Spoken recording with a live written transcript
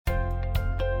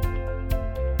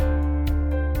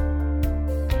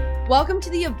Welcome to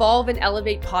the Evolve and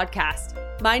Elevate podcast.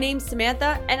 My name's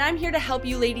Samantha, and I'm here to help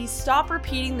you ladies stop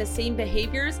repeating the same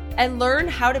behaviors and learn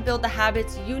how to build the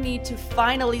habits you need to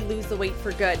finally lose the weight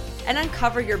for good and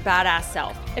uncover your badass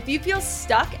self. If you feel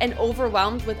stuck and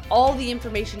overwhelmed with all the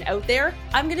information out there,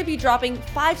 I'm going to be dropping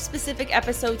 5 specific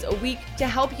episodes a week to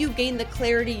help you gain the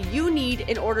clarity you need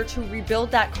in order to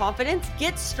rebuild that confidence,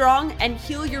 get strong, and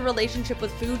heal your relationship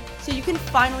with food so you can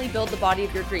finally build the body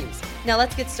of your dreams. Now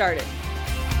let's get started.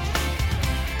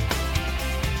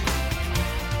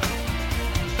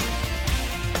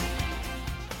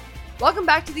 Welcome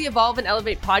back to the Evolve and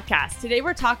Elevate podcast. Today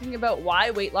we're talking about why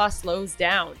weight loss slows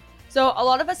down. So a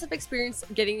lot of us have experienced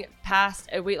getting past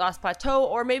a weight loss plateau,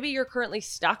 or maybe you're currently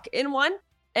stuck in one.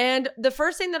 And the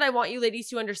first thing that I want you ladies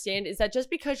to understand is that just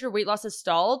because your weight loss is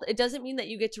stalled, it doesn't mean that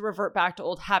you get to revert back to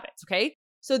old habits, okay?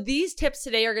 So these tips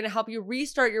today are going to help you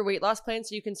restart your weight loss plan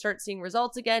so you can start seeing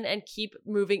results again and keep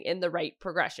moving in the right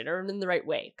progression or in the right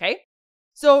way, okay?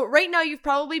 So right now you've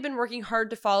probably been working hard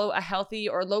to follow a healthy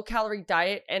or low calorie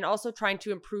diet and also trying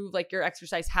to improve your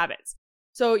exercise habits.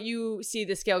 So you see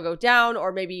the scale go down,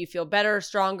 or maybe you feel better,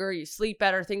 stronger, you sleep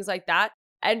better, things like that.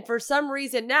 And for some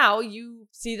reason now you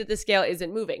see that the scale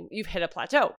isn't moving. You've hit a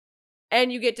plateau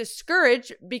and you get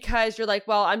discouraged because you're like,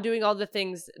 well, I'm doing all the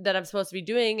things that I'm supposed to be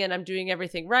doing and I'm doing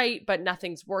everything right, but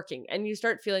nothing's working. And you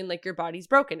start feeling like your body's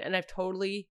broken. And I've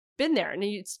totally been there, and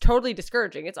it's totally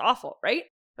discouraging. It's awful, right?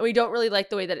 And we don't really like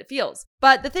the way that it feels.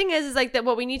 But the thing is that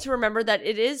what we need to remember that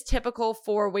it is typical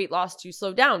for weight loss to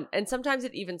slow down, and sometimes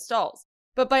it even stalls.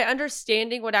 But by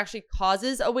understanding what actually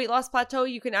causes a weight loss plateau,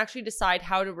 you can actually decide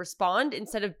how to respond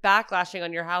instead of backlashing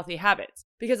on your healthy habits.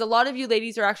 Because a lot of you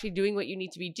ladies are actually doing what you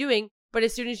need to be doing, but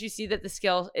as soon as you see that the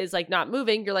scale is not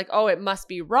moving, you're like, oh, it must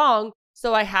be wrong,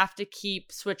 so I have to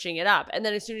keep switching it up. And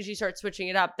then as soon as you start switching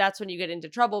it up, that's when you get into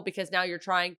trouble, because now you're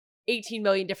trying 18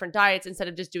 million different diets instead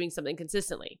of just doing something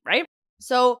consistently, right?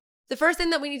 So the first thing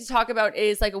that we need to talk about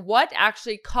is what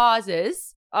actually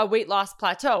causes a weight loss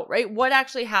plateau, right? What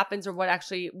actually happens, or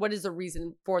what is the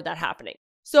reason for that happening?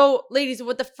 So ladies,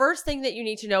 what the first thing that you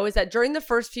need to know is that during the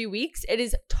first few weeks, it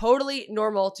is totally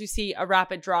normal to see a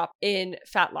rapid drop in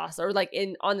fat loss, or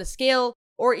on the scale,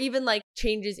 or even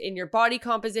changes in your body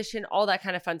composition, all that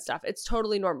kind of fun stuff. It's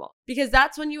totally normal, because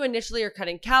that's when you initially are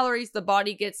cutting calories. The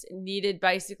body gets needed,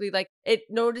 basically, it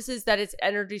notices that its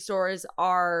energy stores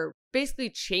are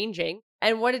basically changing.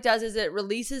 And what it does is it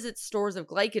releases its stores of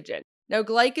glycogen. Now,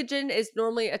 glycogen is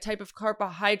normally a type of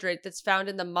carbohydrate that's found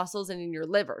in the muscles and in your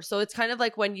liver. So it's kind of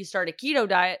like when you start a keto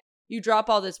diet, you drop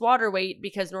all this water weight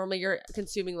because normally you're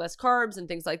consuming less carbs and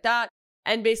things like that.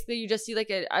 And basically you just see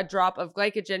a drop of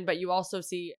glycogen, but you also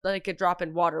see a drop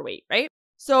in water weight, right?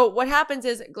 So what happens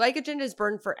is glycogen is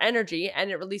burned for energy and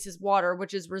it releases water,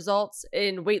 which results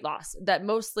in weight loss that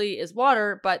mostly is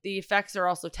water, but the effects are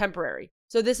also temporary.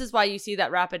 So this is why you see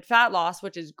that rapid fat loss,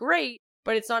 which is great,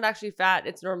 but it's not actually fat.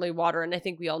 It's normally water. And I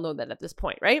think we all know that at this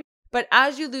point, right? But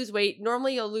as you lose weight,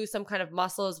 normally you'll lose some kind of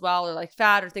muscle as well, or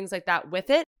fat or things like that with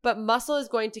it. But muscle is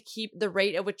going to keep the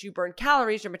rate at which you burn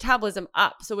calories, your metabolism,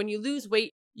 up. So when you lose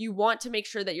weight, you want to make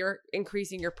sure that you're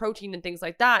increasing your protein and things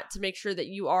like that to make sure that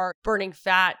you are burning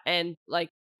fat and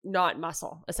not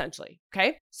muscle, essentially.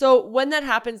 Okay. So when that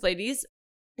happens, ladies,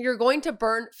 you're going to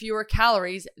burn fewer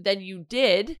calories than you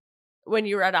did when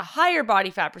you were at a higher body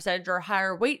fat percentage or a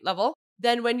higher weight level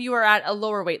than when you are at a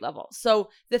lower weight level. So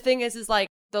the thing is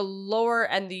the lower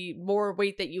and the more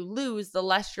weight that you lose, the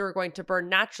less you're going to burn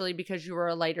naturally because you are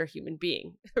a lighter human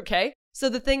being. Okay. So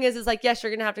the thing is yes,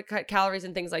 you're going to have to cut calories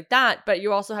and things like that, but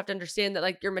you also have to understand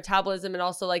that your metabolism and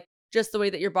also just the way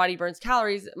that your body burns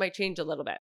calories might change a little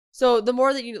bit. So the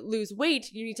more that you lose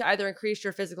weight, you need to either increase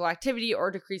your physical activity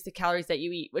or decrease the calories that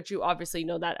you eat, which you obviously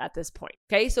know that at this point.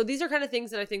 Okay. So these are kind of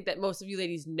things that I think that most of you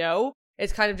ladies know.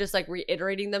 It's kind of just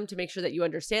reiterating them to make sure that you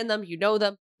understand them, you know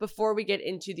them, before we get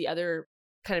into the other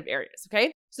kind of areas.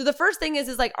 Okay. So the first thing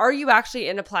is are you actually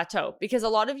in a plateau? Because a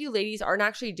lot of you ladies aren't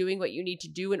actually doing what you need to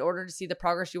do in order to see the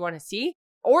progress you want to see,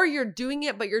 or you're doing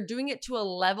it, but you're doing it to a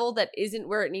level that isn't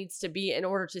where it needs to be in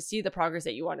order to see the progress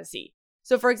that you want to see.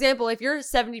 So for example, if you're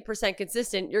 70%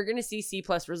 consistent, you're going to see C+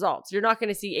 results. You're not going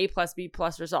to see A+, B+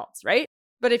 results, right?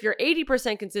 But if you're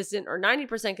 80% consistent or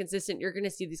 90% consistent, you're going to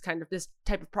see this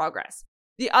type of progress.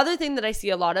 The other thing that I see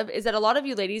a lot of is that a lot of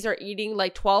you ladies are eating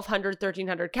 1,200,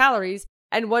 1,300 calories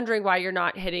and wondering why you're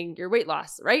not hitting your weight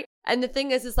loss, right? And the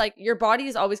thing is your body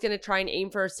is always going to try and aim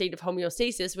for a state of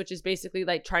homeostasis, which is basically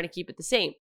trying to keep it the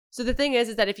same. So the thing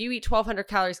is that if you eat 1,200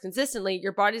 calories consistently,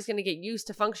 your body's going to get used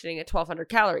to functioning at 1,200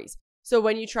 calories. So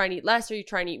when you try and eat less or you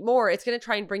try and eat more, it's going to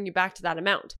try and bring you back to that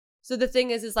amount. So the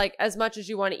thing is like, as much as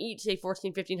you want to eat, say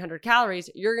 1,500 calories,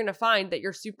 you're going to find that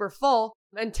you're super full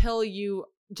until you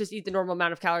just eat the normal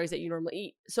amount of calories that you normally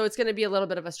eat. So it's going to be a little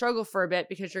bit of a struggle for a bit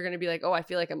because you're going to be like, oh, I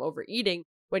feel like I'm overeating,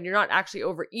 when you're not actually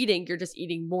overeating, you're just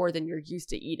eating more than you're used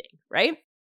to eating, right?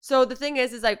 So the thing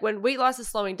is like when weight loss is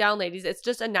slowing down, ladies, it's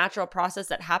just a natural process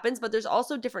that happens, but there's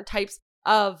also different types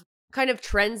of kind of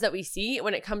trends that we see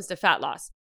when it comes to fat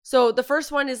loss. So the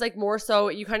first one is like more so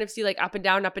you kind of see like up and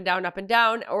down, up and down, up and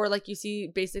down, or like you see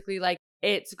basically like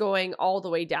it's going all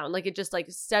the way down. Like it just like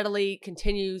steadily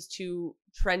continues to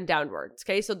trend downwards.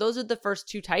 Okay. So those are the first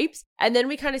two types. And then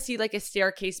we kind of see like a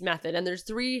staircase method. And there's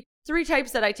three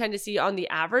types that I tend to see on the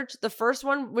average. The first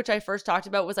one, which I first talked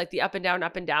about, was like the up and down,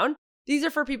 up and down. These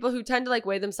are for people who tend to like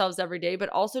weigh themselves every day, but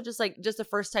also just the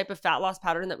first type of fat loss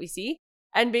pattern that we see.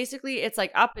 And basically it's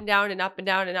like up and down and up and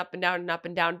down and up and down and up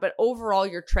and down, but overall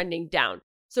you're trending down.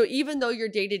 So even though your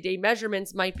day-to-day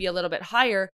measurements might be a little bit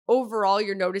higher, overall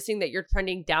you're noticing that you're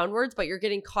trending downwards, but you're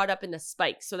getting caught up in the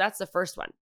spikes. So that's the first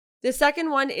one. The second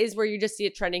one is where you just see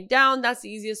it trending down. That's the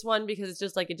easiest one because it's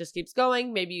just like it just keeps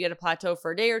going. Maybe you get a plateau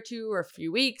for a day or two or a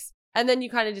few weeks, and then you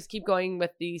kind of just keep going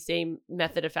with the same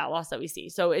method of fat loss that we see.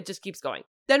 So it just keeps going.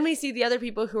 Then we see the other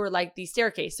people who are like the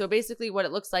staircase. So basically what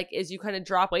it looks like is you kind of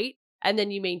drop weight and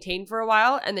then you maintain for a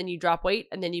while, and then you drop weight,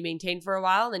 and then you maintain for a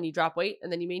while, and then you drop weight,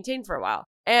 and then you maintain for a while.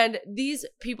 And these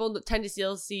people tend to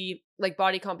still see like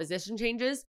body composition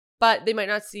changes, but they might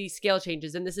not see scale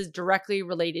changes. And this is directly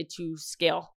related to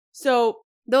scale. So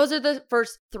those are the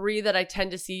first three that I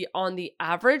tend to see on the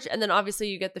average. And then obviously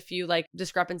you get the few like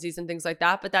discrepancies and things like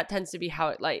that, but that tends to be how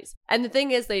it lays. And the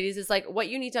thing is, ladies, is like what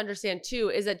you need to understand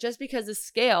too is that just because the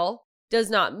scale does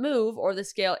not move or the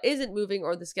scale isn't moving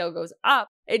or the scale goes up,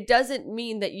 it doesn't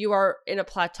mean that you are in a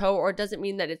plateau or it doesn't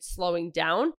mean that it's slowing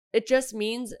down. It just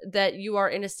means that you are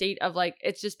in a state of like,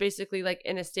 it's just basically like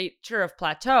in a state, sure, of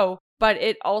plateau, but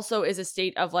it also is a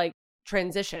state of like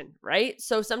transition, right?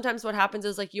 So sometimes what happens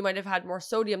is like you might have had more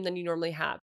sodium than you normally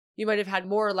have. You might have had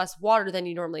more or less water than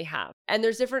you normally have. And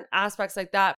there's different aspects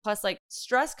like that. Plus like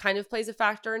stress kind of plays a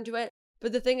factor into it.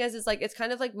 But the thing is like, it's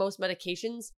kind of like most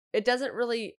medications. It doesn't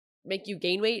really make you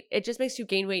gain weight. It just makes you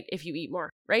gain weight if you eat more,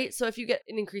 right? So if you get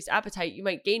an increased appetite, you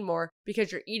might gain more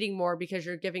because you're eating more, because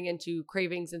you're giving into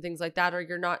cravings and things like that, or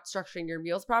you're not structuring your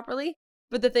meals properly.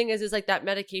 But the thing is like that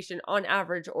medication on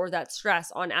average or that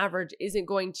stress on average isn't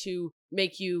going to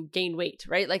make you gain weight,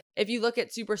 right? Like if you look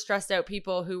at super stressed out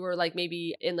people who were like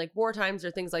maybe in like war times or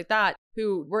things like that,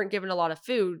 who weren't given a lot of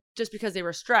food, just because they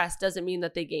were stressed doesn't mean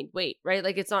that they gained weight, right?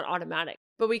 Like it's not automatic.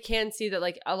 But we can see that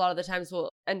like a lot of the times we'll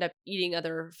end up eating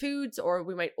other foods, or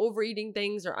we might overeating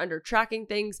things or under tracking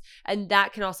things. And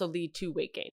that can also lead to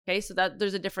weight gain. Okay. So that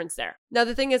there's a difference there. Now,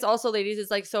 the thing is also, ladies, is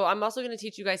like, so I'm also going to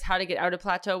teach you guys how to get out of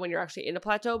plateau when you're actually in a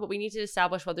plateau, but we need to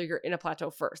establish whether you're in a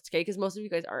plateau first. Okay. Because most of you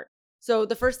guys aren't. So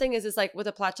the first thing is like with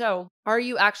a plateau, are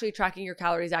you actually tracking your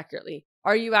calories accurately?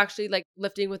 Are you actually like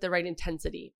lifting with the right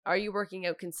intensity? Are you working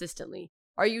out consistently?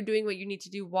 Are you doing what you need to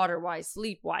do water-wise,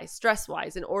 sleep-wise,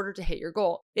 stress-wise in order to hit your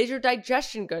goal? Is your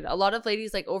digestion good? A lot of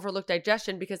ladies like overlook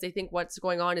digestion because they think what's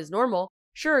going on is normal.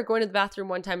 Sure, going to the bathroom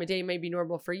one time a day may be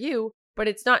normal for you, but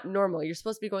it's not normal. You're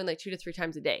supposed to be going like 2 to 3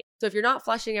 times a day. So if you're not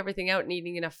flushing everything out and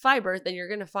eating enough fiber, then you're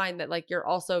going to find that like you're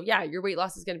also, your weight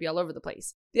loss is going to be all over the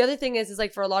place. The other thing is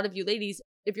like for a lot of you ladies,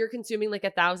 if you're consuming like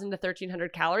 1,000 to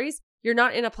 1,300 calories, you're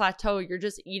not in a plateau. You're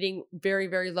just eating very,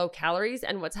 very low calories.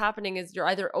 And what's happening is you're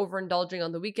either overindulging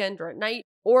on the weekend or at night,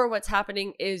 or what's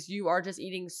happening is you are just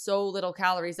eating so little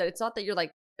calories that it's not that you're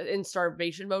like in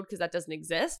starvation mode, because that doesn't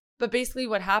exist. But basically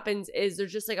what happens is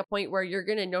there's just like a point where you're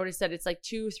going to notice that it's like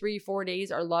 2, 3, 4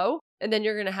 days are low, and then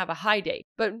you're going to have a high day.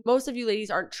 But most of you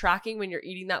ladies aren't tracking when you're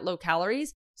eating that low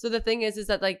calories. So the thing is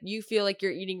that like you feel like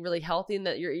you're eating really healthy and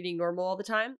that you're eating normal all the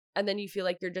time. And then you feel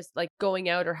like you're just like going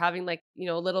out or having like,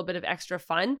 a little bit of extra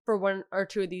fun for 1 or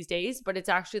 2 of these days, but it's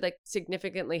actually like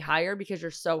significantly higher because you're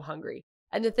so hungry.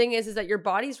 And the thing is that your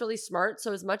body's really smart.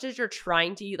 So as much as you're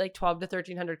trying to eat like 12 to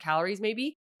 1,300 calories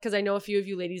maybe, because I know a few of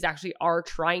you ladies actually are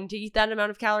trying to eat that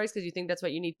amount of calories because you think that's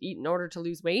what you need to eat in order to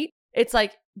lose weight. It's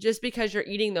like, just because you're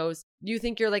eating those, you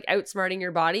think you're like outsmarting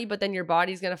your body, but then your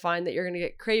body's going to find that you're going to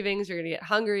get cravings, you're going to get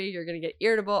hungry, you're going to get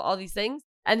irritable, all these things.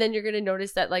 And then you're going to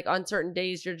notice that like on certain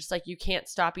days, you're just like, you can't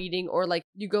stop eating, or like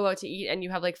you go out to eat and you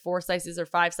have like 4 slices or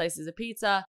 5 slices of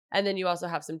pizza. And then you also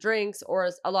have some drinks, or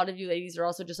a lot of you ladies are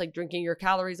also just like drinking your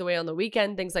calories away on the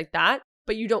weekend, things like that.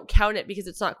 But you don't count it because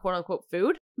it's not quote unquote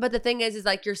food. But the thing is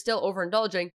like you're still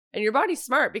overindulging, and your body's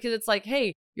smart because it's like,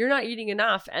 hey, you're not eating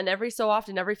enough. And every so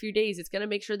often, every few days, it's going to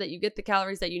make sure that you get the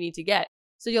calories that you need to get.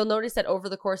 So you'll notice that over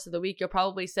the course of the week, you'll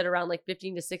probably sit around like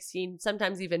 15 to 16,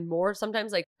 sometimes even more.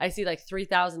 Sometimes like I see like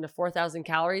 3,000 to 4,000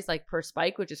 calories like per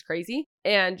spike, which is crazy.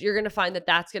 And you're going to find that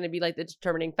that's going to be like the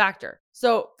determining factor.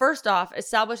 So first off,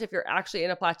 establish if you're actually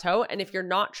in a plateau. And if you're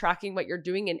not tracking what you're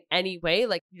doing in any way,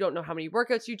 like you don't know how many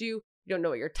workouts you do, you don't know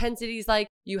what your intensity is like.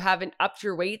 You haven't upped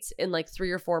your weights in like 3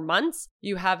 or 4 months.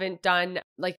 You haven't done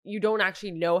like, you don't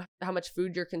actually know how much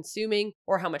food you're consuming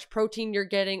or how much protein you're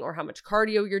getting or how much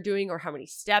cardio you're doing or how many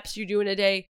steps you do in a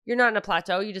day. You're not in a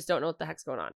plateau. You just don't know what the heck's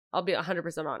going on. I'll be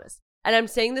 100% honest. And I'm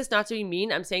saying this not to be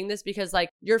mean. I'm saying this because like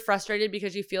you're frustrated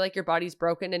because you feel like your body's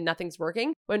broken and nothing's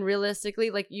working. When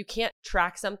realistically, like you can't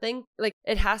track something. Like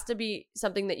it has to be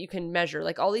something that you can measure.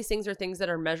 Like all these things are things that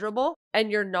are measurable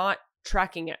and you're not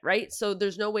tracking it, right? So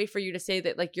there's no way for you to say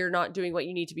that like you're not doing what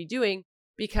you need to be doing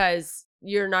because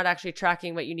you're not actually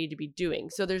tracking what you need to be doing.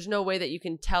 So there's no way that you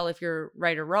can tell if you're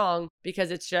right or wrong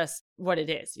because it's just what it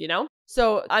is, you know?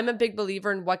 So I'm a big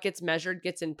believer in what gets measured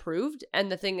gets improved.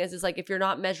 And the thing is like if you're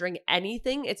not measuring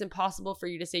anything, it's impossible for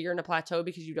you to say you're in a plateau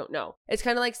because you don't know. It's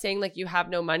kind of like saying like you have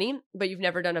no money, but you've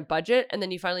never done a budget. And then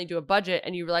you finally do a budget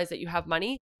and you realize that you have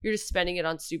money. You're just spending it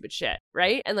on stupid shit,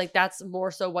 right? And like that's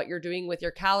more so what you're doing with your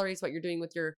calories, what you're doing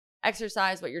with your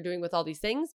exercise, what you're doing with all these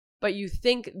things. But you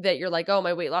think that you're like, oh,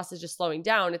 my weight loss is just slowing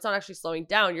down. It's not actually slowing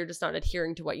down. You're just not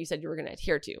adhering to what you said you were going to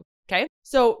adhere to. Okay.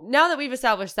 So now that we've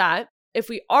established that, if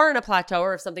we are in a plateau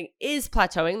or if something is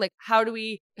plateauing, like how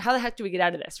the heck do we get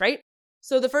out of this, right?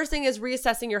 So the first thing is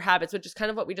reassessing your habits, which is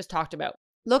kind of what we just talked about.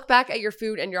 Look back at your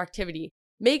food and your activity.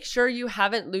 Make sure you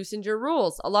haven't loosened your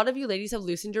rules. A lot of you ladies have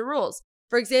loosened your rules.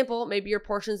 For example, maybe your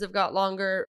portions have got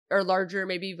longer or larger.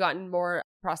 Maybe you've gotten more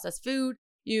processed food.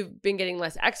 You've been getting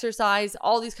less exercise,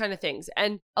 all these kind of things.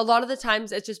 And a lot of the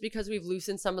times it's just because we've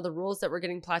loosened some of the rules that we're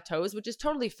getting plateaus, which is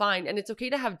totally fine. And it's okay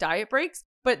to have diet breaks,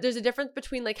 but there's a difference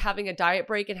between like having a diet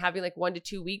break and having like 1 to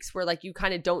 2 weeks where like you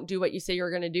kind of don't do what you say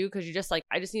you're going to do because you're just like,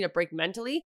 I just need a break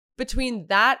mentally. Between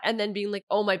that and then being like,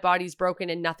 oh, my body's broken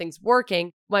and nothing's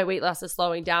working. My weight loss is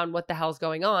slowing down. What the hell's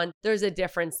going on? There's a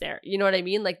difference there. You know what I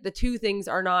mean? Like the two things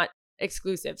are not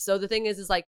exclusive. So the thing is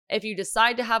like, if you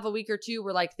decide to have a week or two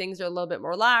where like things are a little bit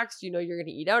more lax, you know, you're going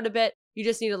to eat out a bit, you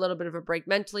just need a little bit of a break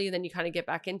mentally and then you kind of get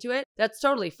back into it. That's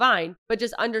totally fine. But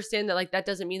just understand that like, that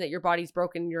doesn't mean that your body's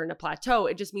broken and you're in a plateau.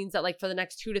 It just means that like for the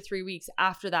next 2 to 3 weeks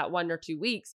after that 1 or 2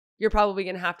 weeks, you're probably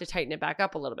going to have to tighten it back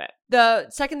up a little bit. The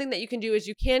second thing that you can do is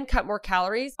you can cut more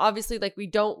calories. Obviously, like we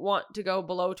don't want to go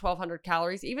below 1,200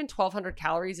 calories. Even 1,200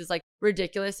 calories is like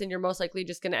ridiculous and you're most likely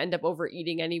just going to end up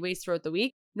overeating anyways throughout the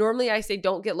week. Normally, I say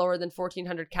don't get lower than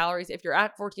 1,400 calories. If you're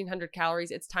at 1,400 calories,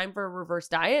 it's time for a reverse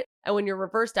diet. And when you're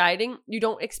reverse dieting, you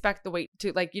don't expect the weight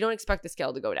to you don't expect the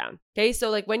scale to go down. Okay, so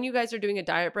like when you guys are doing a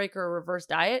diet break or a reverse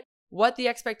diet, what the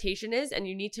expectation is, and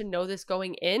you need to know this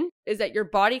going in, is that your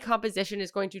body composition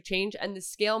is going to change and the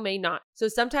scale may not. So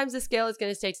sometimes the scale is going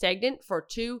to stay stagnant for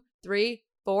 2, 3,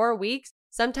 4 weeks,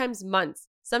 sometimes months.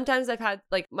 Sometimes I've had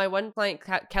like my one client,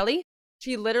 Kelly,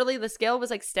 she literally, the scale was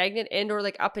like stagnant and or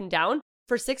like up and down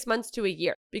for 6 months to a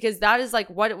year because that is like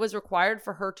what it was required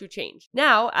for her to change.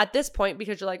 Now, at this point,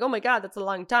 because you're like, oh my God, that's a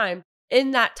long time.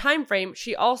 In that time frame,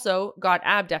 she also got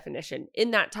ab definition.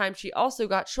 In that time, she also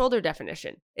got shoulder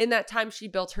definition. In that time, she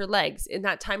built her legs. In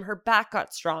that time, her back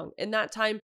got strong. In that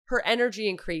time, her energy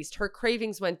increased. Her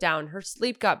cravings went down. Her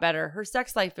sleep got better. Her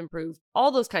sex life improved.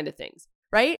 All those kind of things,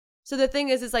 right? So the thing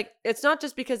is like, it's not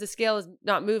just because the scale is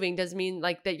not moving doesn't mean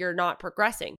like that you're not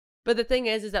progressing. But the thing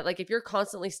is that like, if you're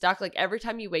constantly stuck, like every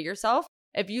time you weigh yourself,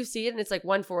 if you see it and it's like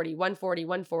 140, 140,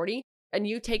 140, and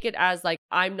you take it as like,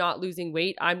 I'm not losing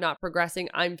weight, I'm not progressing,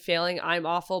 I'm failing, I'm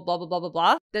awful, blah, blah, blah, blah,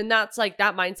 blah, then that's like,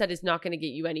 that mindset is not going to get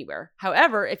you anywhere.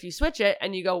 However, if you switch it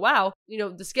and you go, wow, you know,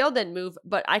 the scale didn't move,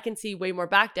 but I can see way more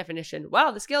back definition.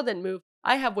 Wow, the scale didn't move.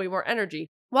 I have way more energy.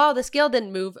 Wow, the scale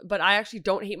didn't move, but I actually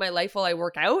don't hate my life while I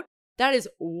work out. That is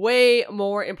way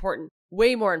more important,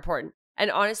 way more important. And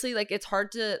honestly, like it's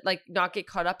hard to like not get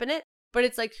caught up in it, but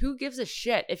it's like, who gives a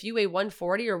shit if you weigh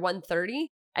 140 or 130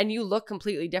 and you look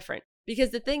completely different?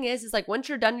 Because the thing is like once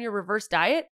you're done your reverse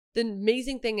diet, the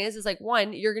amazing thing is like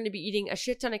one, you're going to be eating a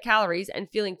shit ton of calories and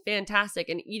feeling fantastic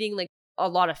and eating like a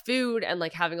lot of food and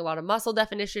like having a lot of muscle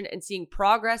definition and seeing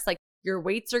progress. Like your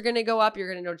weights are going to go up.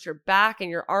 You're going to notice your back and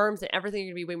your arms and everything are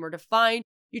going to be way more defined.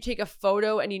 You take a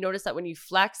photo and you notice that when you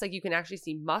flex, like you can actually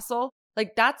see muscle.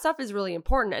 Like that stuff is really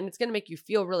important and it's going to make you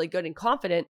feel really good and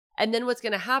confident. And then what's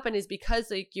going to happen is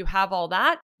because like you have all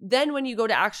that, then when you go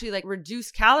to actually like reduce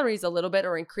calories a little bit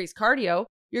or increase cardio,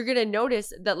 you're going to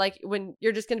notice that like when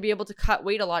you're just going to be able to cut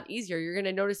weight a lot easier, you're going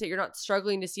to notice that you're not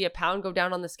struggling to see a pound go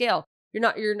down on the scale.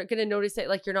 you're going to notice that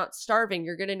like you're not starving.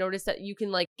 You're going to notice that you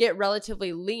can like get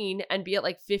relatively lean and be at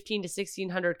like 15 to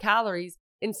 1600 calories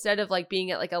instead of like being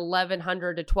at like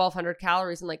 1100 to 1200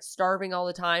 calories and like starving all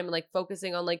the time and like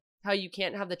focusing on like how you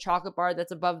can't have the chocolate bar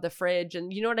that's above the fridge.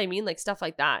 And you know what I mean? Like stuff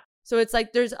like that. So it's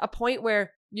like there's a point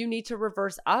where you need to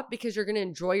reverse up because you're going to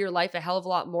enjoy your life a hell of a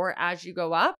lot more as you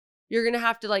go up. You're going to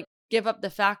have to like give up the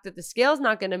fact that the scale's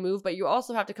not going to move, but you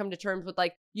also have to come to terms with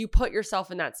like you put yourself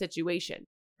in that situation,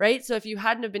 right? So if you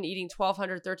hadn't have been eating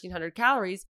 1200, 1300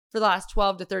 calories for the last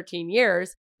 12 to 13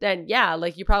 years, then yeah,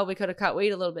 like you probably could have cut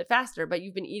weight a little bit faster, but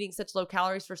you've been eating such low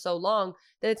calories for so long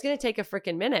that it's going to take a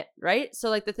freaking minute, right? So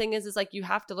like the thing is like you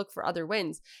have to look for other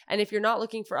wins. And if you're not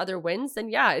looking for other wins, then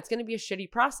yeah, it's going to be a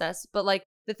shitty process. But like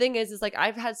the thing is like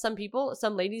I've had some people,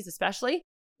 some ladies especially,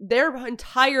 their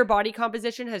entire body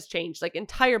composition has changed, like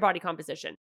entire body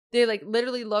composition. They like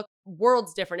literally look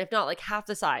worlds different, if not like half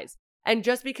the size. And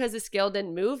just because the scale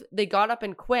didn't move, they got up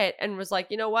and quit and was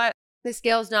like, you know what? The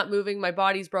scale's not moving. My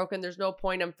body's broken. There's no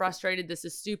point. I'm frustrated. This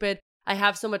is stupid. I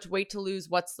have so much weight to lose.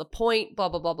 What's the point? Blah,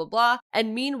 blah, blah, blah, blah.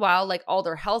 And meanwhile, like all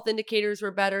their health indicators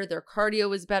were better. Their cardio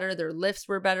was better. Their lifts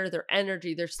were better. Their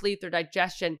energy, their sleep, their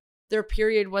digestion, their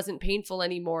period wasn't painful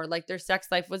anymore. Like their sex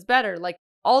life was better. Like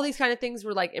all these kind of things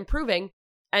were like improving.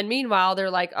 And meanwhile,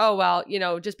 they're like, oh, well, you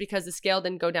know, just because the scale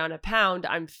didn't go down a pound,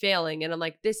 I'm failing. And I'm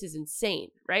like, this is insane,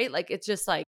 right? Like, it's just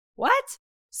like, what?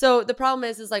 So the problem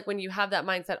is like when you have that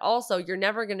mindset also, you're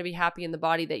never going to be happy in the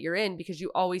body that you're in because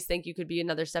you always think you could be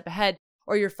another step ahead,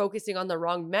 or you're focusing on the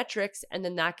wrong metrics and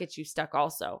then that gets you stuck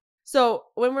also. So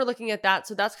when we're looking at that,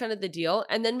 so that's kind of the deal.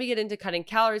 And then we get into cutting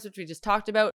calories, which we just talked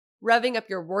about. Revving up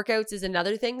your workouts is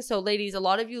another thing. So ladies, a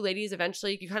lot of you ladies,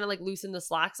 eventually you kind of like loosen the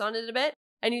slacks on it a bit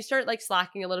and you start like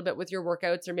slacking a little bit with your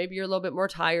workouts, or maybe you're a little bit more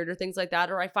tired or things like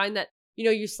that. Or I find that you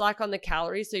know, you slack on the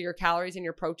calories. So your calories and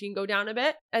your protein go down a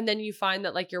bit. And then you find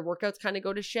that like your workouts kind of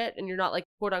go to shit and you're not like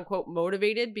quote unquote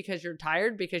motivated because you're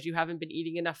tired because you haven't been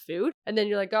eating enough food. And then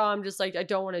you're like, oh, I'm just like, I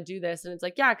don't want to do this. And it's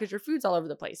like, yeah, because your food's all over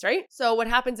the place, right? So what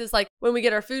happens is like when we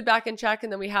get our food back in check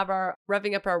and then we have our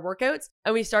revving up our workouts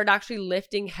and we start actually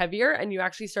lifting heavier and you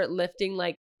actually start lifting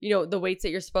like, you know, the weights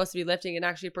that you're supposed to be lifting and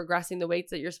actually progressing the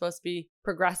weights that you're supposed to be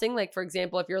progressing. Like for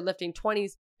example, if you're lifting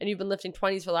 20s and you've been lifting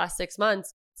 20s for the last 6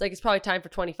 months, it's like, it's probably time for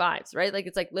 25s, right? Like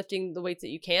it's like lifting the weights that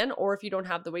you can, or if you don't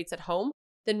have the weights at home,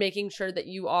 then making sure that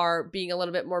you are being a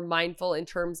little bit more mindful in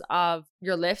terms of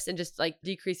your lifts and just like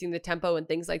decreasing the tempo and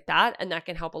things like that. And that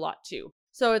can help a lot too.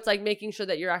 So it's like making sure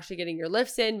that you're actually getting your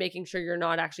lifts in, making sure you're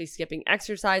not actually skipping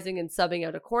exercising and subbing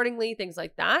out accordingly, things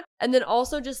like that. And then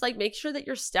also just like make sure that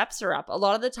your steps are up. A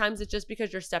lot of the times it's just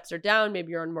because your steps are down.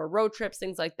 Maybe you're on more road trips,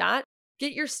 things like that.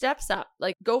 Get your steps up,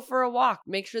 like go for a walk,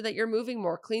 make sure that you're moving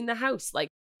more, clean the house, like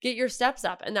get your steps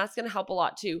up. And that's going to help a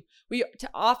lot too. We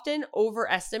often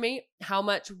overestimate how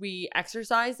much we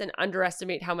exercise and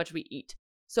underestimate how much we eat.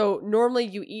 So normally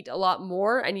you eat a lot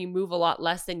more and you move a lot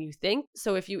less than you think.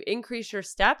 So if you increase your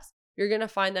steps, you're going to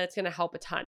find that it's going to help a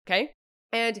ton. Okay.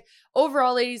 And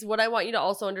overall, ladies, what I want you to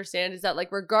also understand is that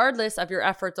like, regardless of your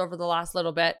efforts over the last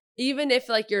little bit, even if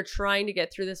like you're trying to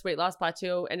get through this weight loss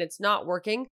plateau and it's not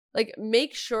working, like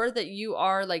make sure that you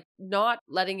are like not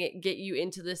letting it get you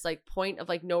into this like point of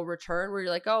like no return where you're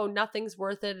like, oh, nothing's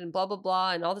worth it and blah, blah,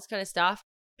 blah, and all this kind of stuff.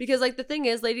 Because like the thing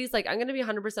is, ladies, like I'm going to be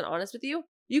 100% honest with you.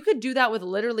 You could do that with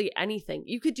literally anything.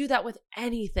 You could do that with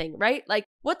anything, right? Like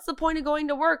what's the point of going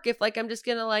to work if like I'm just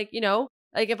going to like, you know,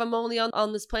 like if I'm only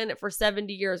on this planet for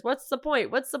 70 years, what's the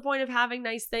point? What's the point of having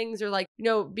nice things or like, you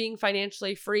know, being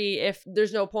financially free if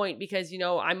there's no point because, you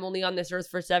know, I'm only on this earth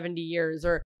for 70 years?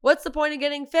 Or what's the point of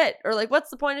getting fit? Or like, what's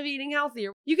the point of eating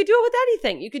healthier? You could do it with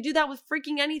anything. You could do that with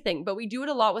freaking anything, but we do it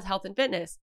a lot with health and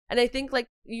fitness. And I think like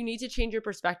you need to change your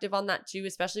perspective on that too,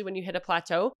 especially when you hit a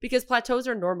plateau, because plateaus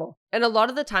are normal. And a lot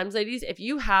of the times, ladies, if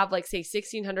you have like say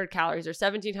 1600 calories or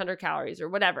 1700 calories or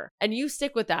whatever, and you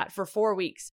stick with that for 4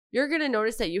 weeks, you're going to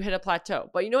notice that you hit a plateau.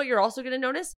 But you know what you're also going to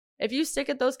notice? If you stick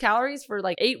at those calories for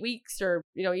like 8 weeks or,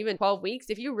 you know, even 12 weeks,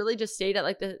 if you really just stayed at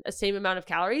like the same amount of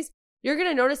calories, you're going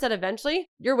to notice that eventually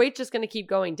your weight's just going to keep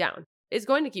going down. It's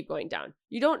going to keep going down.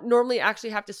 You don't normally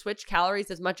actually have to switch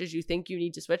calories as much as you think you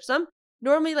need to switch them.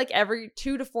 Normally like every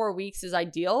 2 to 4 weeks is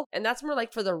ideal. And that's more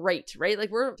like for the rate, right?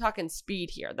 Like we're talking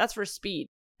speed here. That's for speed.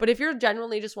 But if you're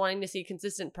generally just wanting to see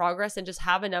consistent progress and just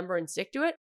have a number and stick to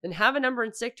it, then have a number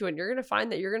and stick to it. And you're going to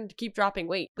find that you're going to keep dropping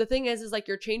weight. The thing is like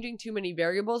you're changing too many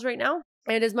variables right now.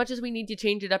 And as much as we need to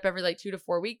change it up every like 2 to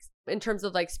 4 weeks in terms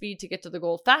of like speed to get to the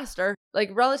goal faster,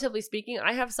 like relatively speaking,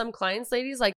 I have some clients,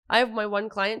 ladies, like I have my one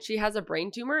client, she has a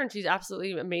brain tumor and she's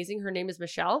absolutely amazing. Her name is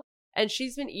Michelle. And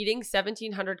she's been eating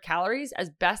 1700 calories as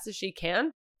best as she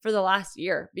can for the last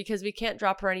year because we can't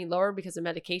drop her any lower because of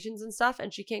medications and stuff.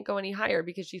 And she can't go any higher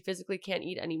because she physically can't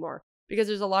eat anymore. Because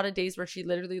there's a lot of days where she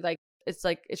literally it's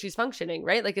like she's functioning,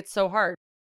 right? Like it's so hard.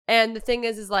 And the thing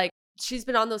is like, she's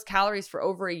been on those calories for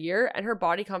over a year and her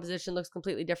body composition looks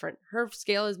completely different. Her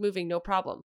scale is moving, no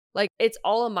problem. Like it's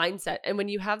all a mindset. And when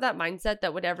you have that mindset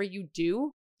that whatever you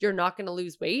do, you're not going to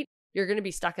lose weight, you're going to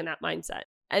be stuck in that mindset.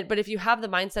 But if you have the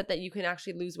mindset that you can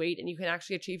actually lose weight and you can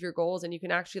actually achieve your goals and you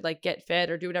can actually like get fit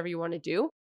or do whatever you want to do,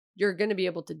 you're going to be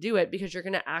able to do it because you're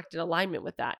going to act in alignment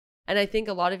with that. And I think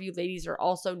a lot of you ladies are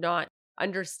also not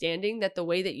understanding that the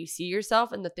way that you see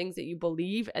yourself and the things that you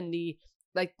believe and the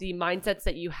mindsets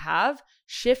that you have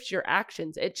shift your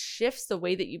actions. It shifts the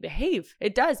way that you behave.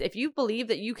 It does. If you believe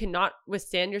that you cannot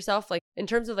withstand yourself, like in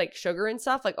terms of like sugar and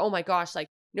stuff, like, oh my gosh, like,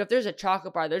 if there's a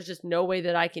chocolate bar, there's just no way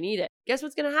that I can eat it. Guess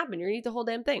what's going to happen? You're going to eat the whole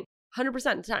damn thing 100% of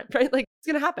the time, right? Like it's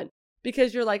going to happen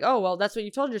because you're like, oh, well, that's what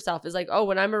you told yourself is like, oh,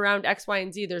 when I'm around X, Y,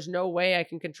 and Z, there's no way I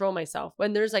can control myself.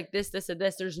 When there's like this, and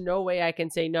this, there's no way I can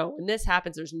say no. When this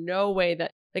happens, there's no way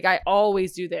that like I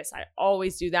always do this. I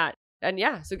always do that. And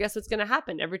yeah, so guess what's going to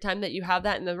happen? Every time that you have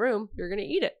that in the room, you're going to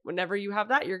eat it. Whenever you have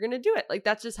that, you're going to do it. Like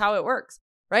that's just how it works,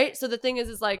 right? So the thing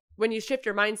is like when you shift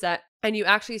your mindset and you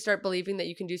actually start believing that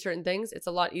you can do certain things, it's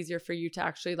a lot easier for you to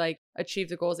actually like achieve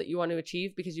the goals that you want to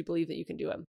achieve because you believe that you can do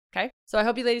them. Okay. So I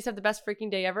hope you ladies have the best freaking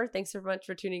day ever. Thanks so much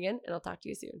for tuning in and I'll talk to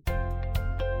you soon.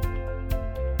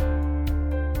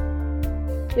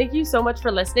 Thank you so much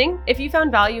for listening. If you found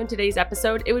value in today's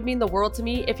episode, it would mean the world to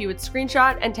me if you would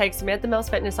screenshot and tag Samantha Mills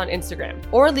Fitness on Instagram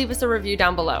or leave us a review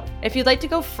down below. If you'd like to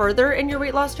go further in your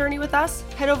weight loss journey with us,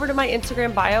 head over to my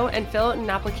Instagram bio and fill out an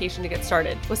application to get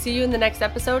started. We'll see you in the next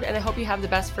episode and I hope you have the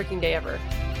best freaking day ever.